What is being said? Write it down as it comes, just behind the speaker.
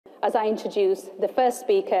as I introduce the first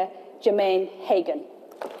speaker, Jermaine Hagan.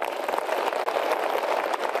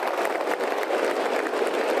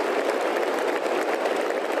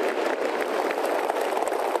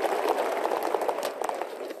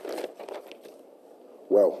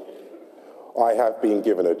 Well, I have been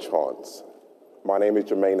given a chance. My name is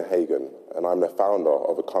Jermaine Hagan, and I'm the founder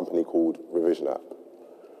of a company called Revision App.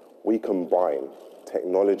 We combine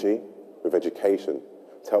technology with education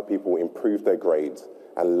to help people improve their grades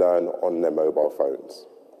and learn on their mobile phones.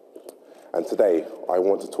 And today, I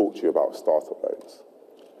want to talk to you about startup loans.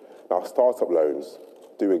 Now, startup loans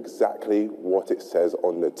do exactly what it says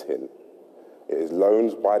on the tin. It is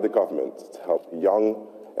loans by the government to help young,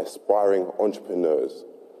 aspiring entrepreneurs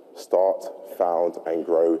start, found, and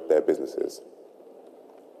grow their businesses.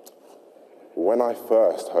 When I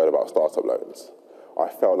first heard about startup loans, I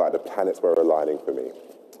felt like the planets were aligning for me.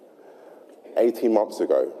 18 months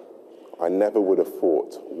ago, I never would have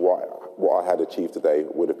thought what I had achieved today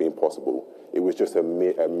would have been possible. It was just a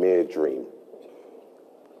mere dream.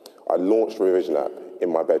 I launched Revision App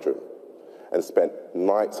in my bedroom and spent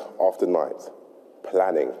night after night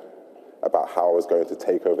planning about how I was going to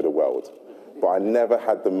take over the world. But I never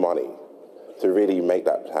had the money to really make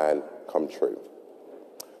that plan come true.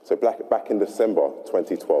 So back in December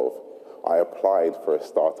 2012, I applied for a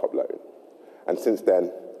startup loan. And since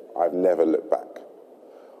then, I've never looked back.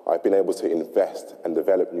 I've been able to invest and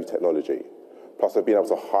develop new technology. Plus, I've been able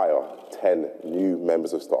to hire 10 new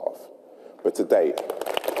members of staff. But to date,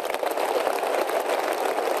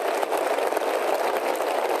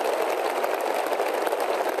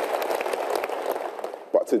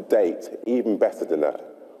 even better than that,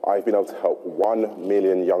 I've been able to help 1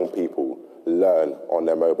 million young people learn on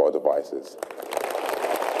their mobile devices.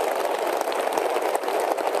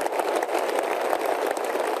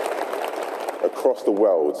 Across the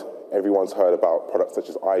world, everyone's heard about products such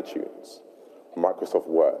as iTunes, Microsoft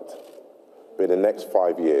Word. But in the next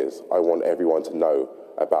 5 years, I want everyone to know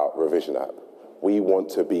about Revision App. We want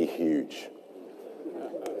to be huge.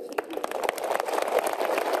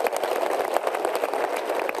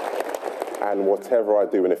 And whatever I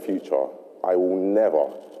do in the future, I will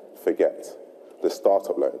never forget the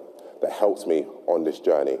startup loan that helped me on this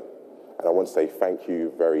journey. And I want to say thank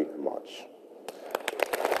you very much.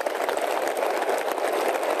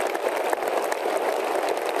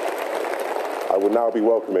 I will now be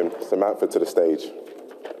welcoming Samantha to the stage.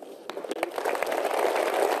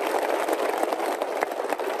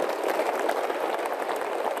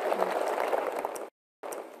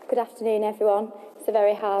 Good afternoon, everyone. It's a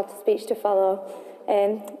very hard speech to follow.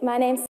 My name's